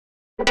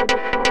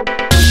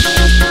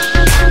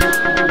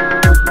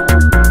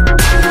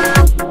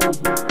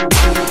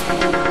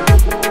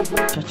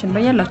ቻችን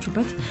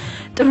በያላችሁበት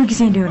ጥሩ ጊዜ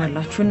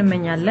እንዲሆንላችሁ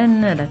እንመኛለን።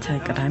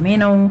 ለተቀዳሜ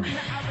ነው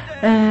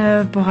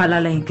በኋላ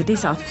ላይ እንግዲህ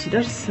ሰዓቱ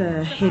ሲደርስ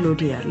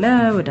ሄሎዲ ያለ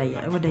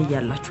ወደ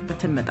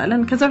ያላችሁበት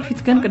እንመጣለን። ከዛ በፊት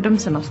ግን ቅድም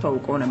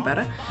ስናስተዋውቀው ነበር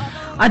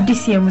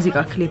አዲስ የሙዚቃ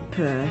ክሊፕ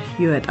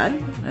ይወጣል።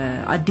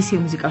 አዲስ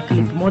የሙዚቃ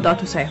ክሊፕ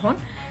መውጣቱ ሳይሆን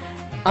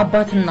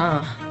አባትና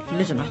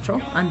ልጅ ናቸው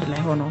አንድ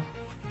ላይ ሆነው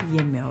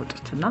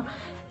የሚያወጡትና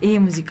ይሄ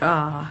ሙዚቃ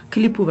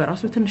ክሊፑ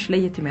በራሱ ትንሽ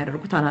ለየት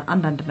የሚያደርጉት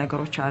አንዳንድ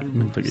ነገሮች አሉ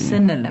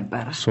ስንል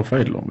ነበር። ሶፋ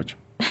የለውም መቼም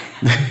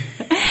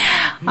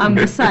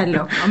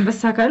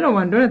አንበሳ ካለው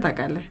ማን እንደሆነ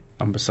ታውቃለህ?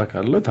 አንበሳ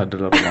ካለው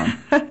ታደለ ሮማ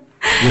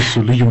የሱ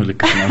ልዩ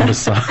ምልክት ነው።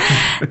 አንበሳ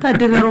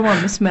ታደለ ሮማ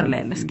መስመር ላይ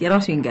ያለ እስኪ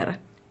ራሱ ይንገረን።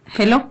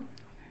 ሄሎ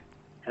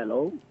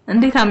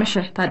እንዴት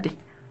አመሸህ ታዲ?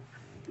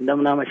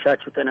 እንደምን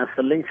አመሻችሁ? ጤና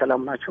ይስጥልኝ።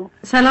 ሰላም ናችሁ?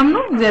 ሰላም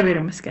ነው እግዚአብሔር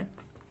ይመስገን።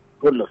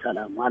 ሁሉ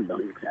ሰላም አለው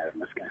እግዚአብሔር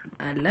ይመስገን።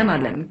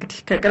 አለን እንግዲህ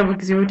ከቅርብ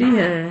ጊዜ ወዲህ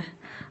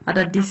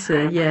አዳዲስ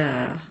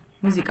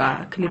የሙዚቃ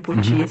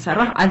ክሊፖች እየሰራ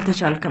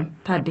አልተቻልከም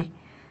ታዲ?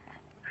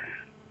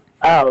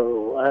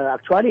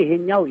 አክቹአሊ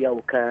ይሄኛው ያው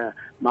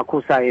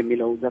ከማኩሳ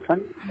የሚለው ዘፈን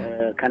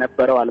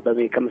ከነበረው አልበሜ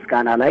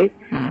ከምስጋና ላይ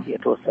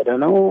የተወሰደ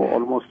ነው።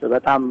 ኦልሞስት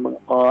በጣም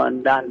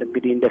እንደ አንድ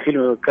እንግዲህ እንደ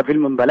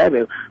ከፊልምም በላይ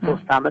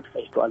 3 አመት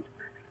ፈጅቷል።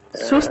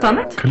 3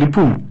 አመት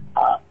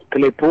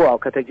ክሊፑ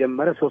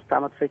ከተጀመረ 3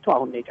 አመት ፈጅቶ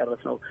አሁን ነው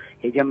የጨረስነው።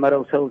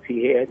 የጀመረው ሰው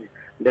ሲሄድ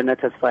እንደነ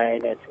ተስፋ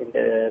አይነት እንደ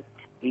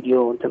ቪዲዮ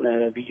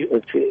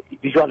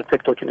ቪዥዋል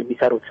ኢፌክቶችን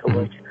የሚሰሩት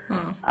ሰዎች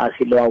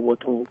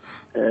ሲለዋወጡ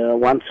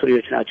ዋን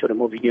ሱሪዎች ናቸው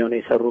ደግሞ ቪዲዮ ነው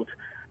የሰሩት።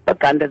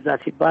 በቃ እንደዛ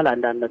ሲባል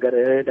አንዳንድ ነገር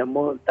ደግሞ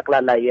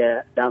ጠቅላላ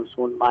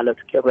የዳንሱን ማለት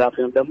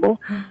ኮሪዮግራፊውን ደግሞ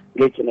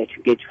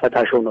ጌጅ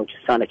ፈታሾ ነው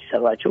ጭሳነች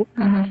ሰራቸው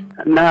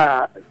እና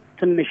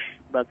ትንሽ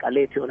በቃ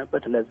ሌት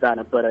የሆነበት ለዛ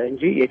ነበረ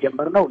እንጂ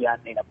የጀመርነው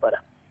ያኔ ነበረ።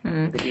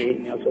 እንግዲህ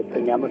የኛው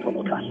 3ኛ አመት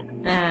ሆኖታል።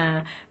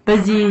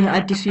 በዚህ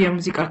አዲሱ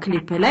የሙዚቃ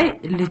ክሊፕ ላይ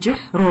ልጅህ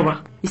ሮባ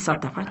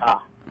ይሳተፋል?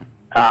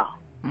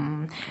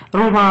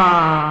 ሮባ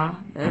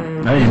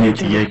እኔ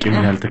ጥያቄ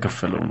ምን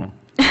ያልተከፈለው ነው?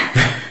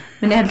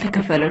 ምን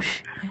ያልተከፈለውሽ?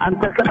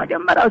 አንተ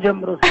ከመጀመሪያው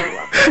ጀምሮ ሰው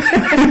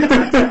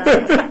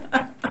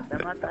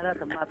ለማጣራት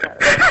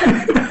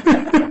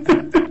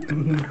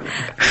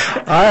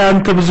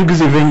አንተ ብዙ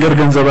ጊዜ ቬንገር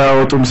ገንዘብ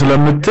ያወጡም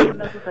ስለምትል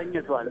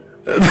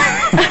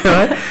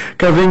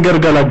ከቬንገር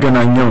ጋር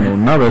ላገናኘው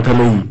ነውና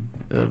በተለይ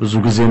ብዙ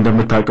ጊዜ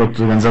እንደምታውቁት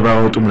ገንዘብ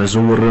ያወጡም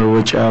ለዝውውር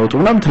ወጪ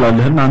ያወጡም ምናምን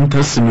ትላለህና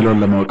አንተስ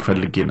የሚለውን ለማወቅ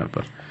ፈልጌ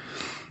ነበር።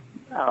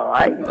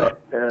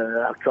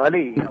 አክቹአሊ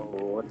ያው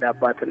እንደ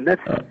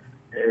አባትነት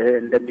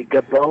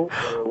እንደሚገባው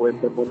ወይም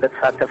ደግሞ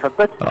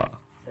እንደተሳተፈበት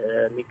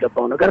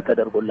የሚገባው ነገር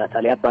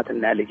ተደርጎላታል።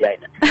 የአባትና ልጅ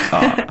አይነት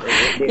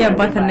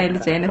የአባትና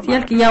ልጅ አይነት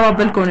ያልክ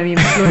ያባበልከው ነው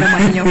የሚመስለው።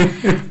 ለማንኛውም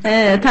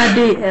ታዲ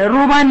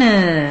ሮባን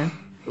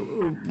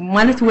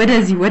ማለት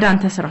ወደዚህ ወደ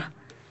አንተ ስራ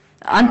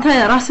አንተ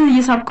ራስህ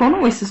እየሳብከው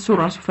ነው ወይስ እሱ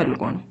ራሱ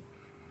ፈልጎ ነው?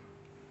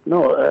 ኖ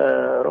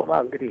ሮባ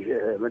እንግዲህ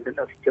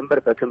ምንድነው ሲጀምር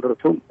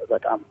በትምህርቱም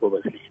በጣም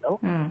ጎበዝ ልጅ ነው።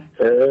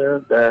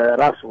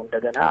 በራሱ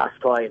እንደገና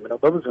አስተዋይም ነው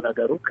በብዙ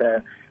ነገሩ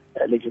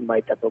ከልጅ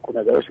የማይጠበቁ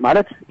ነገሮች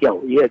ማለት ያው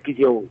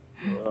የጊዜው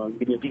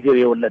እንግዲህ ጊዜው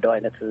የወለደው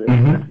አይነት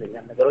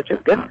ነገሮች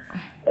ግን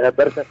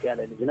በርከት ያለ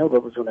ልጅ ነው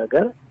በብዙ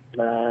ነገር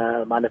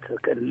ማለት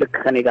ልክ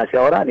ከኔ ጋር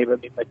ሲያወራ እኔ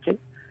በሚመችኝ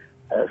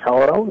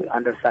ሳወራው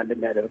አንደርስታንድ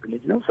የሚያደርግ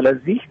ልጅ ነው።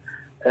 ስለዚህ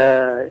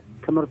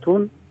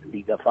ትምህርቱን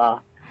እንዲገፋ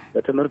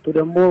በትምህርቱ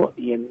ደግሞ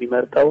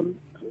የሚመርጠውን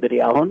እንግዲህ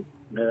አሁን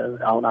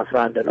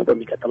 11 ነው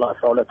በሚቀጥለው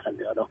 12 ነው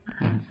የሚሆነው።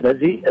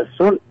 ስለዚህ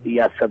እሱን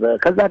ያሰበ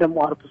ከዛ ደግሞ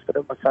አርት ውስጥ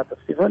ደግሞ መሳተፍ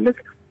ሲፈልግ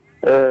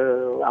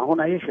አሁን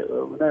አይሽ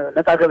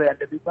ነፃ ገበያ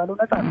እንደሚባለው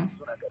ነፃ ነው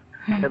ብዙ ነገር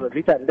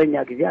ለበፊት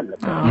እንደኛ ጊዜ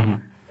አልነበረም።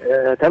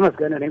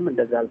 ተመስገን እኔም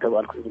እንደዛ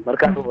አልተባልኩኝ።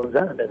 መርካቶ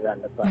በብዛት እንደዛ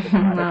አልነበረም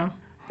ማለት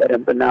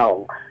በደንብ ነው።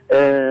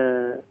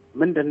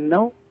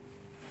 ምንድነው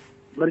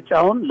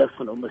ምርጫውን ለሱ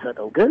ነው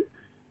የምሰጠው ግን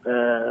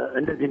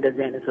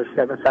እንደዚህ አይነት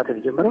ሰበሳት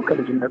ጀምረው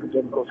ከልጅነቱ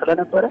ጀምሮ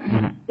ስለነበረ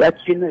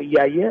ያቺን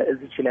ያየ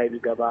እዚች ላይ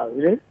ቢገባ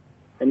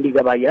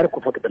እንዲገባ ያርኩ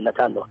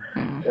ፈቅድለታለሁ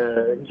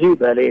እንጂ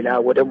በሌላ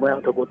ወደ ሙያው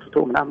ተጎትቶ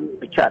ምናምን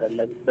ብቻ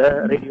አይደለም።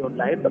 በሬዲዮ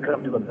ላይ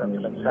በክረምት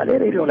ለምሳሌ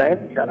ሬዲዮ ላይ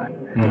ይሰራል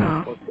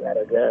ፖስት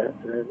ያደረገ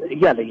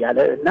እያለ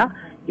እና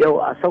ያው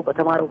ሰው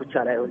በተማረው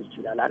ብቻ ላይ ሆን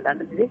ይችላል።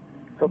 አንዳንድ ጊዜ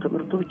ሰው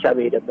ትምህርቱ ብቻ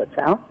በሄደበት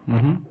ሳይሆን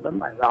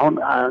አሁን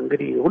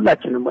እንግዲህ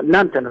ሁላችንም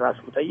እናንተን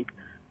ራሱ ጠይቅ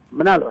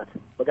ምናልባት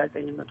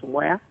በጋዜጠኝነቱ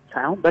ሙያ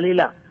ሳይሆን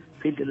በሌላ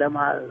ፊልድ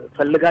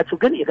ለማፈልጋችሁ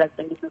ግን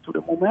የጋዜጠኝነቱ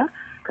ደግሞ ሙያ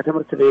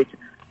ከትምህርት ቤት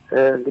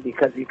እንግዲህ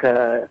ከዚህ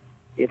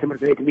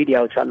የትምህርት ቤት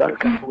ሚዲያዎች አሉ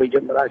አይደል ወይ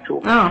ጀምራችሁ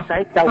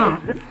ሳይታወቅ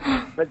ግን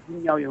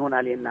በዚህኛው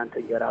ይሆናል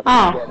የእናንተ ይራብ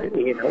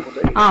ይሄ ነው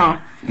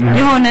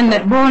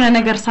በሆነ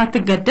ነገር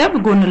ሳትገደብ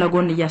ጎን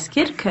ለጎን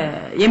እያስኬድክ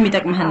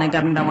የሚጠቅምህን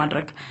ነገር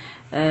እንደማድረግ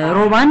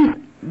ሮባን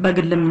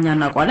በግልም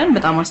እኛና ቋለን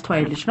በጣም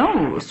አስተዋይ ልጅ ነው።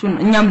 እሱን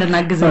እኛም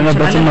ለናገዘው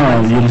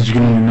ይችላል። የልጅ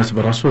ግንኙነት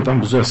በራሱ በጣም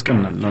ብዙ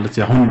ያስቀናል ማለት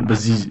አሁን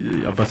በዚህ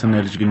አባትና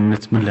የልጅ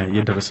ግንኙነት ምን ላይ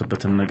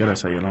የደረሰበትን ነገር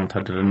ያሳያል። አሁን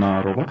ታደለና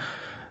ሮባ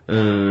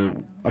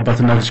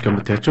አባትና ልጅ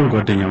ከምትያቸው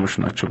ጓደኛሞች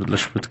ናቸው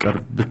ብለሽ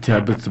ብትቀርብ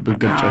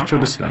ብትገልጫቸው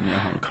ደስ ይላል።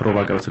 አሁን ከሮባ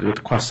ጋር ተለይቶ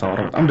ኳስ አወራ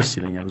በጣም ደስ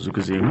ይለኛል ብዙ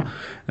ጊዜ ነው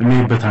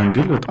የሚበት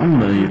አንግል በጣም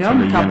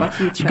የተለየ ነው።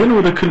 ግን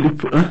ወደ ክሊፕ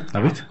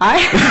አቤት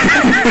አይ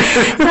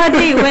ታዲ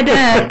ወደ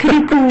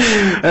ክሊፑ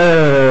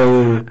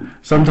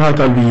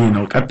ሰምታታል ብዬ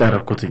ነው ቀጥ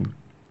ያረኩትኝ።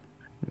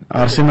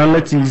 አርሰናል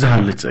ላይ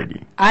ይዛለች ጸጊ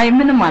አይ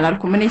ምንም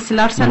አላልኩም እኔ ስለ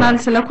አርሰናል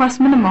ስለ ኳስ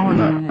ምንም አሁን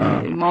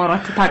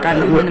ማውራት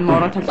ታቃለ ምንም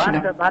ማውራት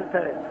አልችልም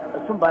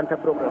እሱም ባንተ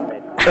ፕሮግራም ላይ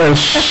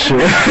እሺ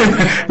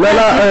ላላ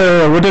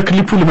ወደ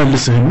ክሊፑ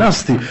ልመልስህና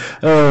እስቲ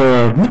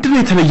ምንድነው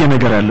የተለየ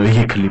ነገር ያለው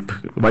ይሄ ክሊፕ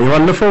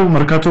ባለፈው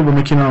መርካቶ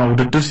በመኪና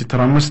ውድድር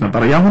ሲተራመስ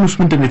ነበር ያሁንስ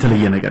ምንድነው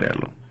የተለየ ነገር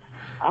ያለው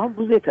አሁን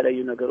ብዙ የተለዩ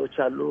ነገሮች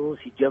አሉ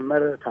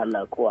ሲጀመር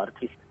ታላቁ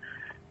አርቲስት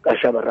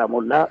ጋሻ በራ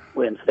ሞላ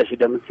ወይም ስለሺ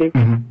ደምሴ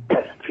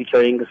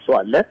ፊቸሪንግ እሱ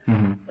አለ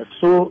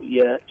እሱ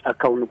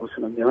የጫካው ንጉስ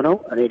ነው የሚሆነው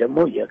እኔ ደግሞ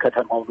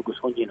የከተማው ንጉስ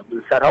ሆኜ ነው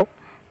የምንሰራው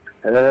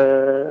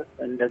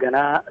እንደገና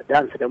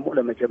ዳንስ ደግሞ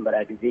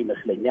ለመጀመሪያ ጊዜ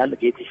ይመስለኛል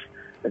ጌትሽ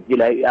እዚህ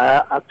ላይ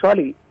አክቹአሊ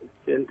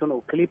እንትኑ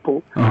ክሊፑ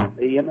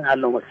የምን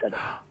አለው መሰለ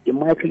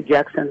የማይክል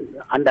ጃክሰን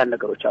አንዳንድ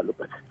ነገሮች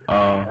አሉበት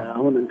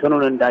አሁን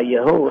እንትኑን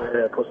እንዳየኸው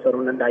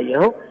ፖስተሩን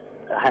እንዳየኸው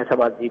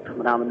 27 ዚፕ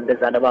ምናምን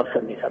እንደዛ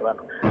ለባብሰን ይሰራሉ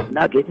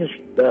እና ጌትሽ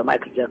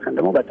በማይክል ጃክሰን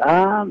ደግሞ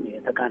በጣም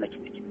የተካነች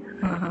ነች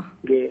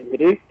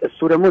እንግዲህ እሱ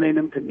ደግሞ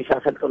እኔንም ትንሽ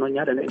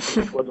አሰልጥኖኛል እኔ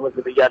ወዝወዝ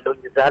ብያለሁ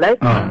እዛ ላይ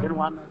ግን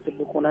ዋናው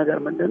ትልቁ ነገር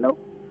ምንድነው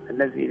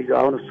እነዚህ ልጅ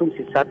አሁን እሱም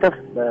ሲሳተፍ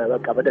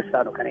በቃ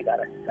በደስታ ነው ከኔ ጋር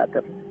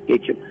ሲሳተፍ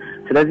ጌችም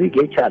ስለዚህ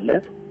ጌች አለ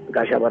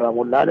ጋሻ በራ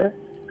ሞላ አለ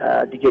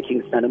ዲጄ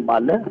ኪንግስተንም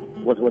አለ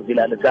ወዝወዝ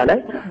ይላል እዛ ላይ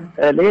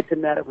ለየት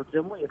የሚያደርጉት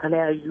ደግሞ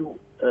የተለያዩ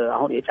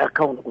አሁን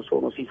የጫካው ንጉስ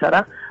ሆኖ ሲሰራ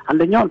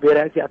አንደኛው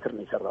ብሔራዊ ቲያትር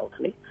ነው የሰራሁት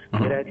እኔ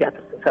ብሔራዊ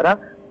ቲያትር ሲሰራ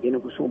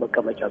የንጉሱ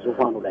መቀመጫ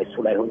ዙፋኑ ላይ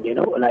እሱ ላይ ሆኜ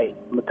ነው ላይ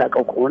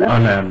የምታውቀው ከሆነ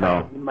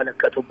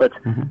የሚመለከቱበት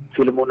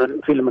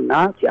ፊልምና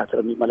ቲያትር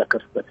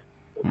የሚመለከቱበት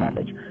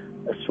ማለት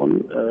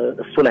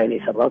እሱ ላይ ነው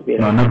የሰራሁት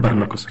ብሔራዊ ነበር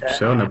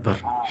ለኮስቻው ነበር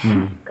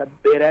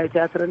ከብሔራዊ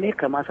ቲያትር እኔ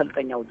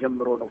ከማሰልጠኛው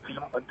ጀምሮ ነው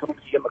ፊልም እንትኑ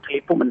ሲጀምር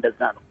ክሊፑም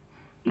እንደዛ ነው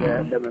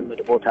የለመመድ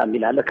ቦታ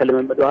የሚላለ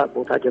ከለመመድ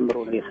ቦታ ጀምሮ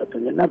ነው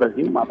የሰጡኝና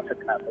በዚህም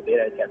አመሰግናለሁ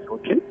ብሔራዊ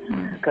ቲያትሮችን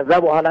ከዛ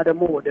በኋላ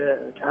ደግሞ ወደ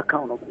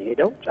ጫካው ነው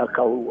የምንሄደው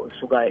ጫካው እሱ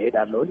ጋር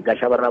እሄዳለሁ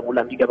ጋሻ በራ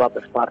ሞላ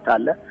የሚገባበት ፓርት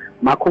አለ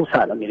ማኮሳ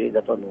ነው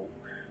የሚዘፈኑ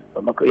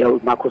ያው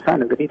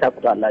ማኮሳን እንግዲህ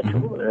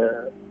ታውቁታላችሁ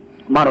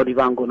ማኖ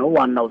ዲቫንጎ ነው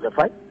ዋናው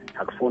ዘፋኝ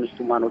ሳክስፎኒስቱ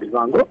ማኖ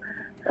ዲቫንጎ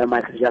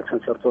ማይክል ጃክሰን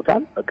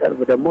ሰርቶታል በቅርብ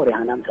ደግሞ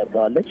ሪሃናም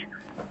ሰርተዋለች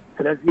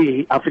ስለዚህ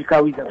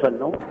አፍሪካዊ ዘፈን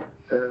ነው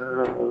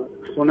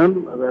እሱንም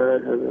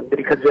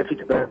እንግዲህ ከዚህ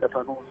በፊት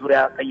በዘፈኑ ዙሪያ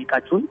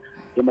ጠይቃችሁኝ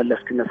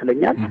የመለስኩ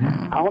ይመስለኛል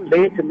አሁን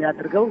ለየት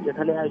የሚያደርገው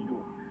የተለያዩ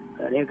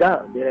እኔ ጋር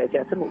ብሔራዊ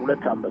ቲያትር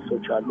ሁለት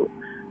አንበሶች አሉ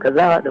ከዛ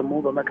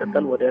ደግሞ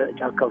በመቀጠል ወደ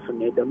ጫካው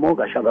ስንሄድ ደግሞ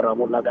ጋሻ በራ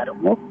ሞላ ጋር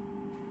ደግሞ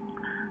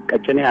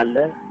ቀጭኔ አለ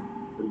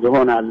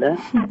ዝሆን አለ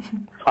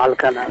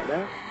ፋልከን አለ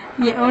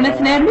የእውነት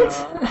ነው ያሉት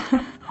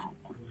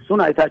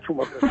እሱን አይታችሁ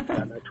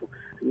መጥታችሁ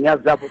እኛ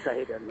እዛ ቦታ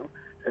ሄደን ነው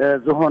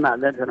ዝሆን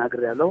አለ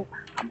ተናግሬ ያለው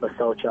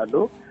አንበሳዎች አሉ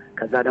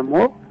ከዛ ደግሞ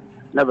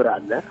ነብር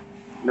አለ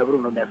ነብሩ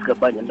ነው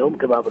የሚያስገባኝ እንደውም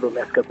ግባ ብሎ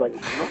የሚያስገባኝ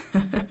ነው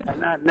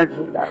እና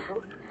እነዚህ ላሱ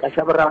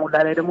ጋሻ በራ ሞላ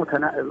ላይ ደግሞ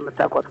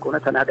የምታቋት ከሆነ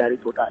ተናጋሪ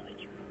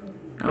ትወጣለች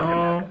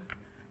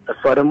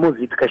እሷ ደግሞ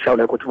እዚህ ትከሻው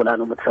ላይ ቁጭ ብላ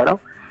ነው የምትሰራው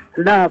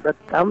እና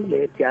በጣም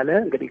ለየት ያለ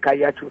እንግዲህ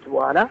ካያችሁት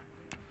በኋላ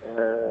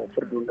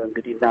ፍርዱን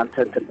እንግዲህ እናንተ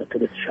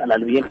እንትን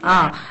ይሻላል ብዬ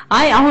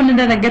አይ አሁን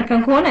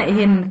እንደነገርከን ከሆነ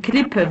ይሄን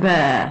ክሊፕ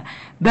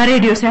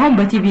በሬዲዮ ሳይሆን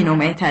በቲቪ ነው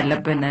ማየት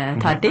ያለብን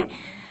ታዴ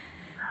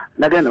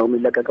ነገ ነው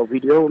የሚለቀቀው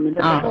ቪዲዮ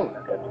የሚለቀቀው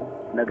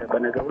ነገ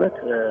በነገ ዕለት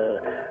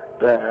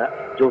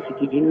በጆሲ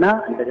ቲቪ እና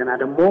እንደገና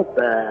ደግሞ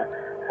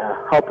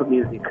በሆፕ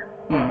ሚውዚክ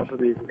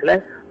ላይ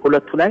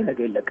ሁለቱ ላይ ነገ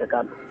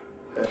ይለቀቃሉ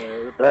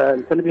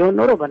በእንትን ቢሆን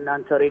ኖሮ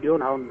በእናንተ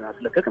ሬዲዮን አሁን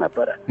አስለቀቅ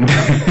ነበረ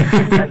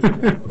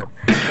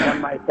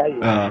ማይታይ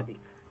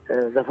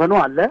ዘፈኑ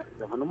አለ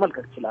ዘፈኑ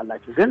መልከት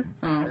ይችላልላችሁ ግን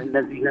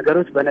እነዚህ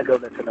ነገሮች በነገው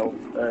ዕለት ነው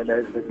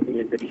ለህዝብ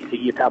እንግዲህ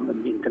እይታም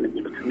እንትን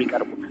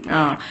የሚቀርቡት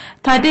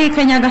ታዴ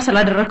ከኛ ጋር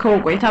ስላደረከው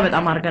ቆይታ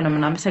በጣም አድርገን ነው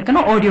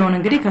የምናመሰግነው ኦዲዮን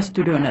እንግዲህ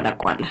ከስቱዲዮ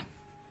እንለቀዋለን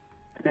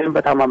እኔም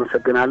በጣም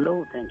አመሰግናለሁ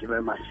thank you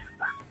very much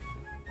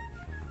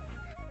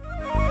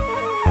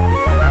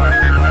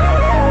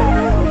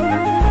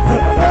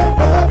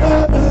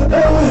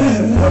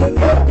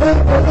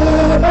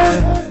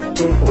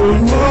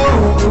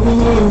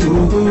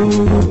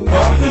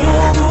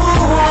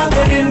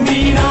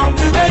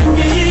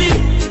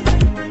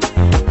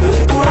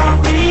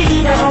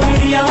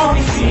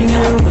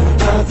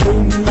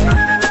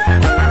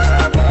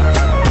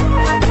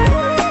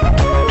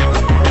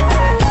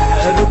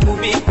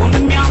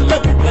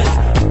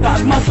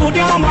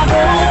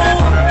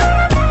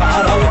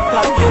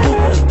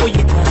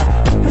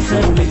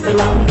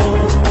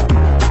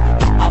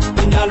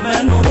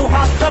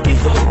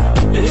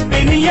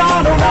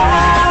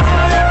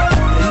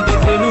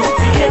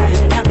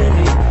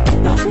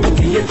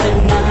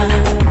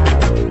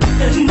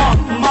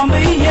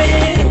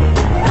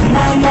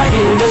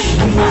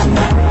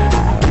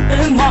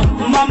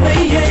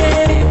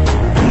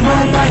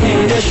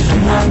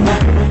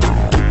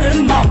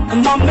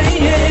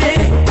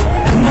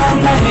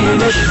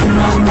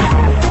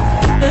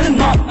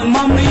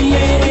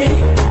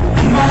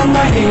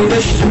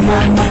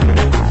Mama,